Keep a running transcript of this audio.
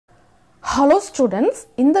Hello students,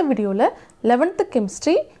 in the video 11th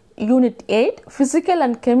chemistry unit 8 physical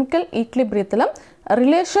and chemical equilibrium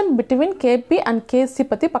relation between Kp and Kc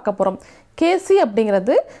பத்தி பார்க்க போறோம். Kc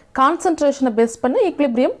அப்படிங்கிறது concentration base பண்ண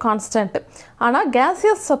equilibrium constant. ஆனா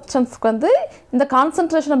gaseous substance வந்து இந்த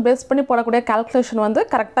concentration பேஸ் பண்ணி போடக்கூடிய calculation வந்து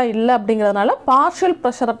கரெக்ட்டா இல்ல அப்படிங்கிறதுனால partial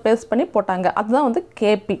pressure பேஸ் பண்ணி போட்டாங்க. அதுதான் வந்து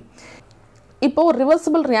Kp. இப்போ ஒரு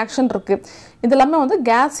reversible reaction இருக்கு. இதெல்லாம் வந்து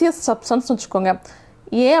gaseous substance வெச்சுக்கோங்க.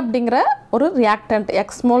 A அப்படிங்கற ஒரு reactant X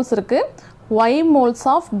moles இருக்கு. Y moles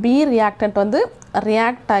of B reactant வந்து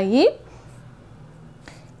react ஆகி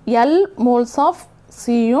L moles of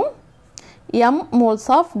C யும் M moles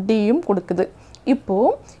of D யும் கொடுக்குது. இப்போ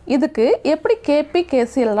இதுக்கு எப்படி Kp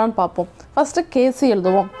Kc எழுதலாம்னு பாப்போம். ஃபர்ஸ்ட் Kc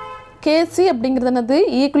எழுதுவோம். Kc அப்படிங்கிறது என்னது?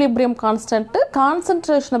 ஈக்விலிபிரியம் கான்ஸ்டன்ட்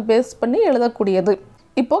கான்சன்ட்ரேஷனை பேஸ் பண்ணி எழுதக்கூடியது.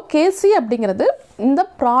 இப்போ Kc அப்படிங்கிறது இந்த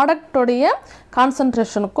ப்ராடக்ட் உடைய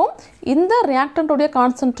கான்சன்ட்ரேஷனுக்கும் இந்த ரியாக்டன்ட் உடைய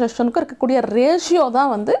கான்சன்ட்ரேஷனுக்கும் இருக்கக்கூடிய ரேஷியோ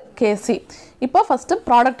தான் வந்து Kc. இப்போ ஃபர்ஸ்ட்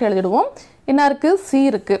ப்ராடக்ட் எழுதிடுவோம். என்ன இருக்கு? C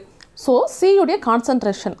இருக்கு. சோ C உடைய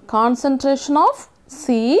concentration of C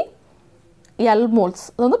L moles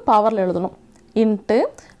அது வந்து பவர்ல எழுதணும் into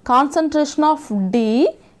concentration of D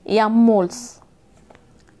M moles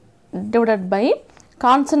divided by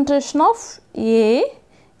concentration of A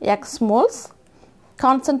X moles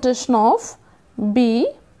concentration of B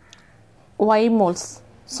Y moles.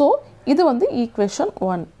 So இது வந்து equation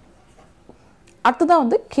 1. அடுத்ததா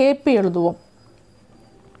வந்து Kp எழுதுவோம்.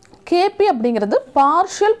 Kp அப்படிங்கிறது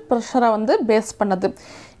partial pressure வந்து பேஸ் பண்ணது.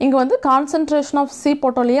 இங்க வந்து concentration of C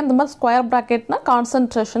போட்டோலயே இந்த மாதிரி ஸ்கொயர் பிராக்கெட்னா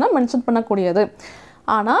concentration மென்ஷன் பண்ணக்கூடியது.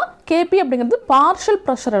 ஆனா Kp அப்படிங்கிறது partial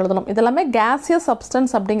pressure எழுதணும். இதெல்லாம் gaseous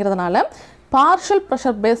substance அப்படிங்கிறதுனால partial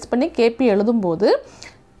pressure பேஸ் பண்ணி Kp எழுதும்போது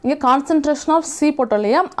இங்க concentration of C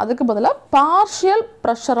போட்டோலயே அதுக்கு பதிலா partial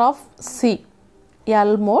pressure of C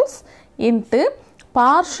L moles into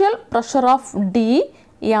partial pressure of D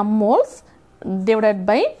M moles divided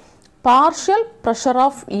by partial pressure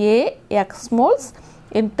of A X moles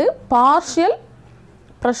into partial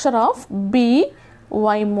pressure of B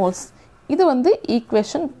Y moles. இது வந்து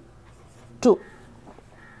equation 2.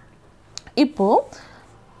 இப்போ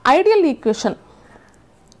ideal equation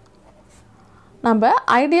நம்ம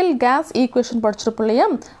ideal gas equation படிச்சிருப்போம் இல்லையா?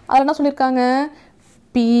 அதுல என்ன சொல்லிருக்காங்க?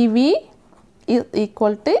 PV is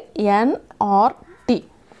equal to nRT.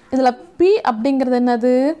 இதுல P அப்படிங்கிறது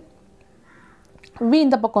என்னது? V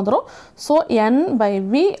இந்த பக்கம் வந்துரும். So N by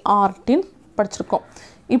V RT படிச்சிருக்கோம்.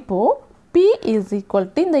 இப்போ P is equal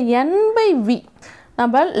to இந்த N by V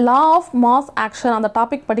நம்ம law of mass action அந்த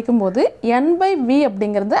டாபிக் படிக்கும்போது N by V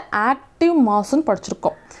அப்படிங்கிறது active mass ன்னு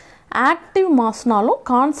படிச்சிருக்கோம். active massனாலும்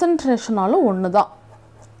concentrationனாலும் ஒண்ணுதான்.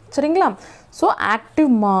 சரிங்களா? So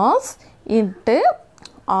active mass into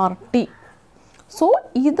RT. So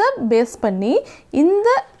இத பேஸ் பண்ணி இந்த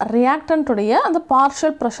reactant உடைய அந்த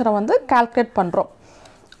partial pressure வந்து calculate பண்றோம்.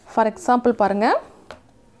 For example பாருங்க.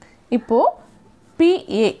 இப்போ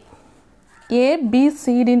PA A B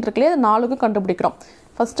C D இருக்குல இது நாலுக்கு கண்டுபிடிக்கிறோம்.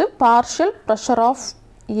 First partial pressure of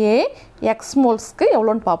A X moles க்கு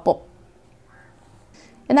எவ்வளவுன்னு பாப்போம்.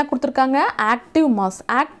 என்ன கொடுத்திருக்காங்க?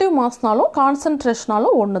 active massனாலும்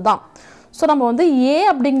concentrationனாலும் ஒண்ணுதான். சோ நம்ம வந்து A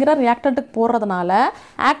அப்படிங்கற ரியாக்டன்ட்க்கு போறதனால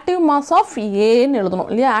active mass of A ன்னு எழுதணும்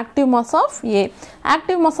இல்லையா? active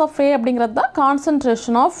mass of A அப்படிங்கிறது தான்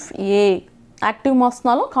concentration of A. active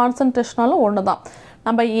massனாலும் concentrationனாலும் ஒண்ணுதான்.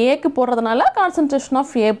 நம்ம A க்கு போறதனால concentration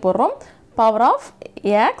of A போறோம். power of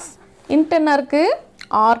X into என்ன இருக்கு?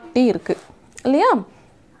 RT இருக்கு இல்லையா?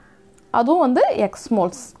 அதுவும் வந்து X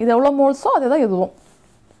moles. இது எவ்வளவு மோல்ஸோ அதேதான் இதுவும்.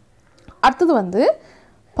 அடுத்து வந்து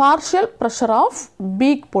partial pressure of B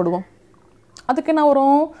க்கு போடுவோம். அதுக்கு என்ன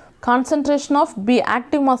வரும்? concentration of B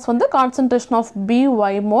active mass வந்து concentration of B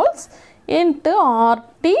Y moles into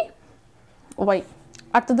RT Y.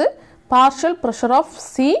 அடுத்து partial pressure of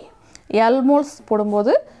C L moles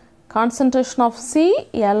போடும்போது concentration of C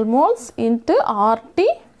L moles into RT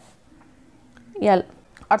L.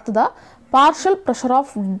 அடுத்ததா partial pressure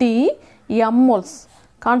of D M moles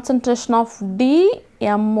concentration of D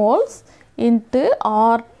M moles into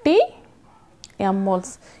RT M moles.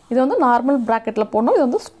 இது வந்து normal பிராக்கெட்ல போடணும். இது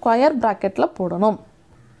வந்து square பிராக்கெட்ல போடணும்.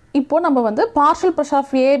 இப்போ நம்ம வந்து partial pressure of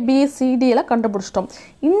A B C D எல்லாம் கண்டுபிடிச்சிட்டோம்.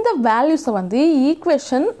 இந்த வேல்யூஸை வந்து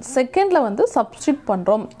ஈக்குவேஷன் செகண்ட்ல வந்து சப்ஸ்டிட்யூட்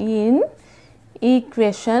பண்றோம். in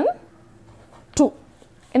equation 2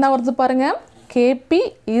 என்ன வருது பாருங்க? Kp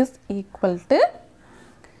is equal to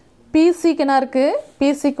PC க்கு என்ன இருக்கு?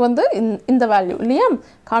 PC க்கு வந்து இந்த வேல்யூ இல்லையா?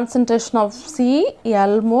 concentration of C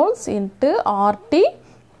L moles into RT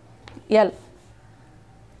L.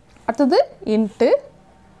 அடுத்து into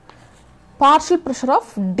partial pressure of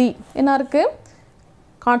D என்ன இருக்கு?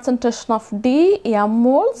 concentration of D m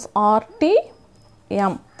moles RT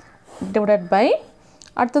m divided by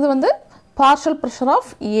அடுத்தது வந்து partial pressure of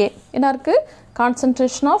A என்ன இருக்கு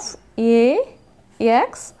concentration of A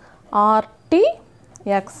x RT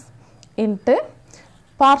x into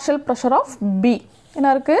partial pressure of B என்ன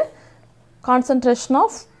இருக்கு concentration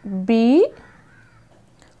of B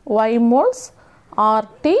y moles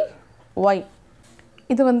RT y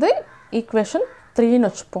இது வந்து equation 3 ன்னு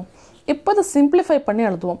வெச்சுப்போம் இப்போ இத சிம்பிளிஃபை பண்ணி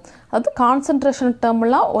எழுதுவோம் அது கான்சன்ட்ரேஷன்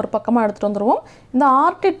டேர்ம்லாம் ஒரு பக்கமா எடுத்துட்டு வந்துருவோம் இந்த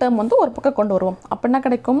RT டேர்ம் வந்து ஒரு பக்கம் கொண்டு வருவோம் அப்ப என்ன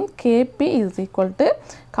கிடைக்கும் Kp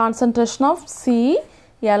 = concentration of C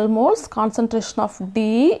L moles concentration of D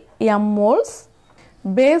M moles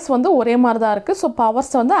base வந்து ஒரே மாதிரி தான் இருக்கு சோ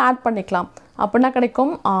பவர்ஸ் வந்து ஆட் பண்ணிக்கலாம் அப்ப என்ன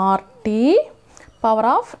கிடைக்கும் RT power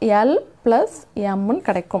of L plus M ன்னு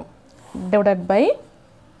கிடைக்கும் divided by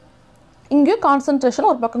இங்க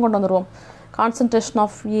கான்சன்ட்ரேஷன் ஒரு பக்கம் கொண்டு வந்துருவோம் concentration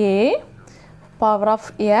of A power of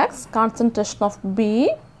X concentration of B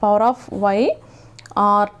power of Y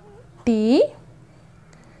RT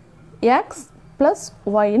X plus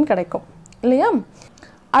Y ன்னு கிடைக்கும் இல்லையா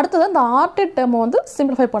அடுத்து அந்த RT டேர்ம் வந்து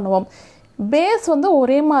சிம்பிளிஃபை பண்ணுவோம் பேஸ் வந்து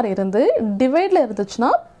ஒரே மாதிரி இருந்து டிவைட்ல இருந்துச்சுனா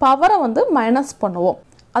பவரை வந்து மைனஸ் பண்ணுவோம்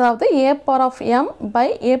அதாவது A power of M by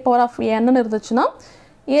A power of N ன்னு இருந்துச்சுனா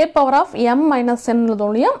A power of M minus N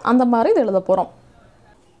எழுதுவோம் அந்த மாதிரி இது எழுத போறோம்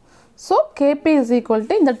So Kp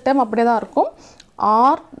 = இந்த டேர்ம் அப்படியே தான் இருக்கும்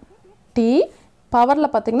RT பவர்ல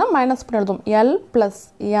பாத்தீங்கன்னா மைனஸ் பண்ணி எழுதுவோம் L plus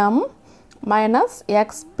M minus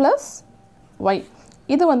X plus Y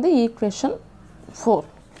இது வந்து ஈக்குவேஷன் 4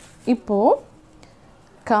 இப்போ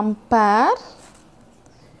compare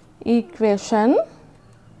equation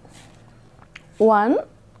 1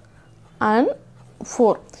 and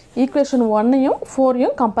 4 equation 1 யும் 4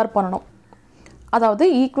 யும் கம்பேர் பண்ணனும் அதாவது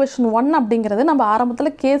equation 1 அப்படிங்கிறது நம்ம ஆரம்பத்துல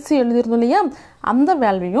kc எழுதிருந்தோம் இல்லையா அந்த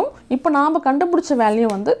வேல்யூயும் இப்போ நாம கண்டுபிடிச்ச வேல்யூ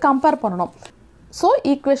வந்து கம்பேர் பண்ணனும் சோ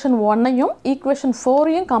equation 1 யும் equation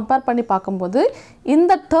 4 யும் கம்பேர் பண்ணி பாக்கும்போது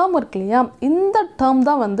இந்த டேர்ம் இருக்கு இல்லையா இந்த டேர்ம்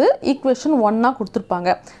தான் வந்து equation 1 ஆ கொடுத்திருப்பாங்க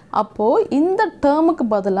அப்போ இந்த டேர்முக்கு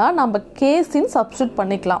பதிலா நம்ம kc ன்னு சப்ஸ்டிட்யூட்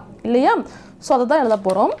பண்ணிக்கலாம் இல்லையா சோ அத தான் எழுத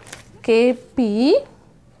போறோம் kp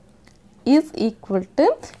is equal to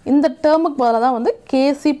இந்த டேர்முக்கு பதிலா தான் வந்து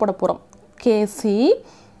kc போட போறோம் kc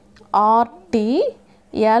RT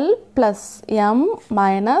L plus M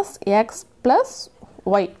minus X plus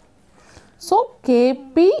Y so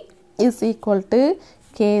Kp is equal to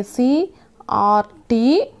kc RT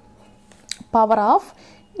power of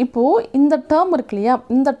இப்போ இந்த டேர்ம் இருக்கு இல்லையா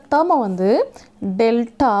இந்த டேர்மை வந்து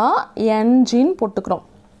டெல்டா Ng ன்னு போட்டுக்கிறோம்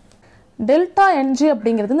டெல்டா Ng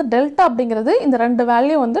அப்படிங்கிறது இந்த டெல்டா அப்படிங்கிறது இந்த ரெண்டு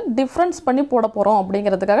வேல்யூ வந்து டிஃபரன்ஸ் பண்ணி போட போறோம்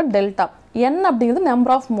அப்படிங்கிறதுக்காக டெல்டா n அப்படிங்கிறது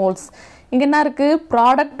நம்பர் ஆஃப் மோல்ஸ் இங்க என்ன இருக்கு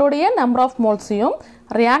ப்ராடக்ட் உடைய நம்பர் ஆஃப் மோல்ஸையும்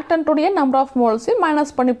ரியாக்டன்ட் உடைய நம்பர் ஆஃப் மோல்ஸையும்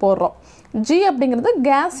மைனஸ் பண்ணி போடுறோம் g அப்படிங்கிறது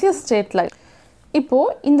gaseous ஸ்டேட்ல இப்போ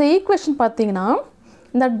இந்த ஈக்குவேஷன் பாத்தீங்கன்னா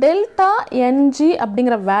இந்த டெல்டா Ng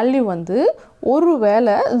அப்படிங்கிற வேல்யூ வந்து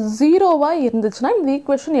ஒருவேளை 0வா இருந்துச்சுனா இந்த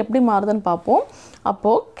ஈக்குவேஷன் எப்படி மாறுதுன்னு பாப்போம்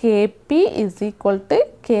அப்போ Kp =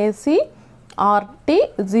 Kc RT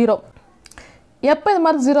 0 எப்ப இந்த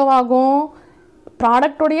மாதிரி 0 ஆகும்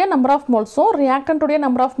ப்ராடக்ட் உடைய நம்பர் ஆஃப் மோல்ஸும் ரியாக்டன்ட் உடைய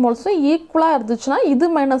நம்பர் ஆஃப் மோல்ஸும் ஈக்குவலா இருந்துச்சுனா இது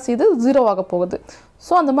மைனஸ் இது 0 ஆக போகுது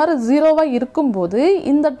சோ அந்த மாதிரி 0வா இருக்கும்போது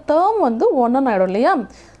இந்த டேர்ம் வந்து 1 ன்னு ஆயிடும் இல்லையா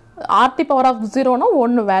RT power of 0 னா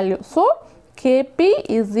 1 value so Kp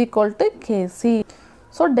 = Kc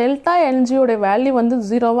so delta Ng உடைய வேல்யூ வந்து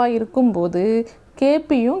 0வா இருக்கும்போது Kp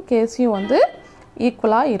யும் Kc யும் வந்து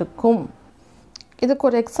ஈக்குவலா இருக்கும் இதுக்கு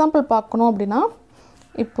ஒரு எக்ஸாம்பிள் பார்க்கணும் அப்படினா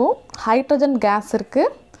இப்போ ஹைட்ரஜன் கேஸ் இருக்கு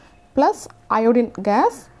பிளஸ் அயோடின்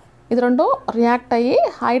கேஸ் இது ரெண்டும் ரியாக்ட் ஆகி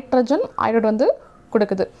ஹைட்ரஜன் அயோடைடு வந்து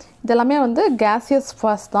கொடுக்குது இதெல்லாம் வந்து gaseous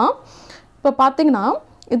phase தான் இப்போ பாத்தீங்கன்னா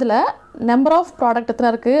இதுல நம்பர் ஆஃப் ப்ராடக்ட்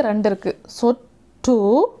எத்தனை இருக்கு 2 இருக்கு சோ 2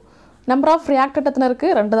 நம்பர் ஆஃப் ரியாக்டன்ட் எத்தனை இருக்கு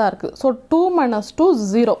 2 தான் இருக்கு சோ 2 - 2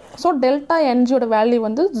 0 சோ டெல்டா Ng ஓட வேல்யூ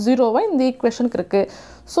வந்து 0வா இந்த ஈக்குவேஷனுக்கு இருக்கு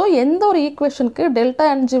சோ எந்த ஒரு ஈக்குவேஷனுக்கு டெல்டா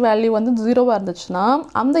Ng வேல்யூ வந்து 0வா இருந்துச்சுனா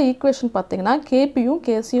அந்த ஈக்குவேஷன் பாத்தீங்கன்னா Kp யும்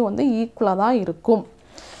Kc யும் வந்து ஈக்குவலா தான் இருக்கும்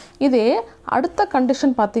இதே அடுத்த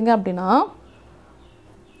கண்டிஷன் பாத்தீங்க அப்படினா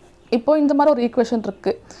இப்போ இந்த மாதிரி ஒரு ஈக்குவேஷன்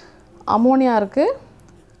இருக்கு அம்மோனியா இருக்கு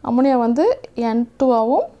அம்மோனியா வந்து N2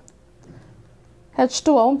 ஆவும்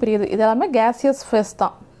H2 ஆவும் பிரியுது இதெல்லாம் gaseous phase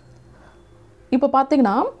தான் இப்போ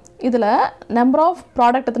பாத்தீங்கன்னா இதுல நம்பர் ஆஃப்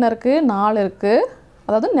ப்ராடக்ட் எத்தனை இருக்கு 4 இருக்கு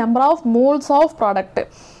அதாவது number of moles of product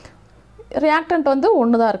reactant வந்து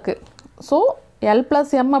 1 தான் இருக்கு சோ L plus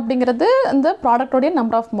M அப்படிங்கிறது இந்த ப்ராடக்ட் உடைய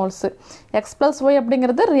number of moles X plus Y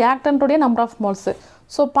அப்படிங்கிறது ரியாக்டன்ட் உடைய நம்பர் ஆஃப் மோல்ஸ்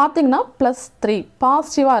சோ பாத்தீங்கன்னா +3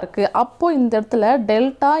 பாசிட்டிவா இருக்கு அப்போ இந்த இடத்துல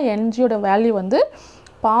டெல்டா Ng ஓட வேல்யூ வந்து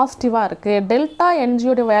பாசிட்டிவாக இருக்குது. டெல்டா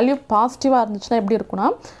என்ஜியோட வேல்யூ பாசிட்டிவாக இருந்துச்சுன்னா எப்படி இருக்குன்னா,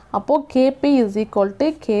 அப்போது KP is equal to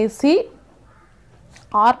KC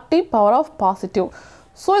RT power of positive.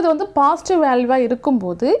 So இது வந்து பாசிட்டிவ் வேல்யூவாக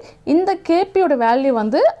இருக்கும்போது இந்த கேபியோட வேல்யூ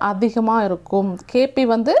வந்து அதிகமாக இருக்கும். கேபி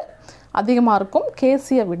வந்து அதிகமாக இருக்கும்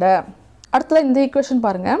கேசியை விட. அடுத்தது இந்த ஈக்குவேஷன்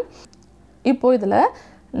பாருங்கள். இப்போது இதில்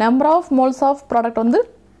number of moles of product வந்து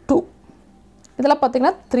 2, இதில்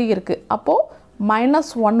பார்த்திங்கன்னா 3 இருக்குது. அப்போது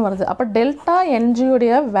 -1 வருது. அப்போ டெல்டா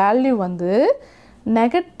என்ஜியோடைய வேல்யூ வந்து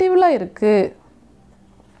நெகட்டிவில் இருக்குது.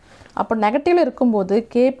 அப்போ நெகட்டிவில் இருக்கும்போது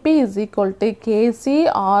KP is equal to KC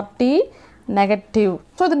RT negative.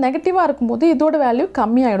 So இது நெகட்டிவாக இருக்கும்போது இதோட வேல்யூ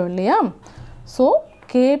கம்மியாகிடும் இல்லையா? ஸோ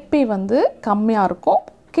கேபி வந்து கம்மியாக இருக்கும்,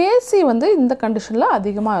 கேசி வந்து இந்த கண்டிஷனில்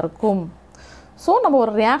அதிகமாக இருக்கும். ஸோ நம்ம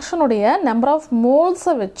ஒரு ரியாக்ஷனுடைய நம்பர் ஆஃப்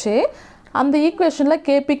மோல்ஸை வச்சு அந்த ஈக்குவேஷனில்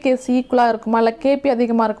கேபி கேசி ஈக்குவலாக இருக்குமா, இல்லை கேபி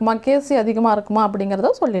அதிகமாக இருக்குமா, கேசி அதிகமாக இருக்குமா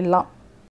அப்படிங்கிறத சொல்லிடலாம்.